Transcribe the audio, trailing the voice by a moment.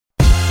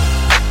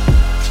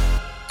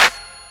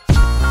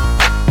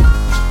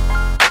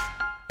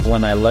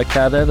when I look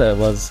at it, it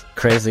was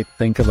crazy to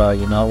think about,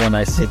 when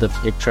I see the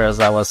pictures,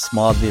 I was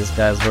small, these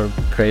guys were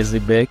crazy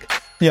big.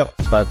 Yep.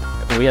 But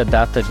we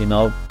adapted,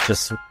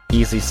 just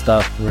easy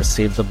stuff,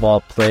 receive the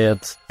ball, play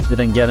it.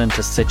 Didn't get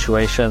into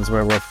situations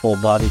where we're full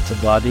body to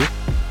body.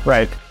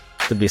 Right.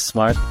 To be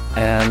smart.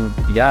 And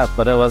yeah,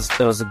 but it was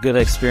a good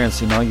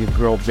experience. You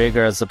grow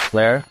bigger as a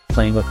player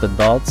playing with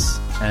adults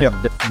and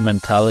different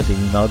mentality.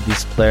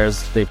 These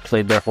players, they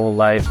played their whole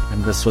life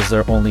and this was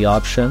their only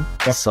option.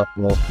 So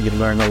you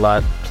learn a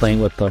lot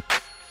playing with them.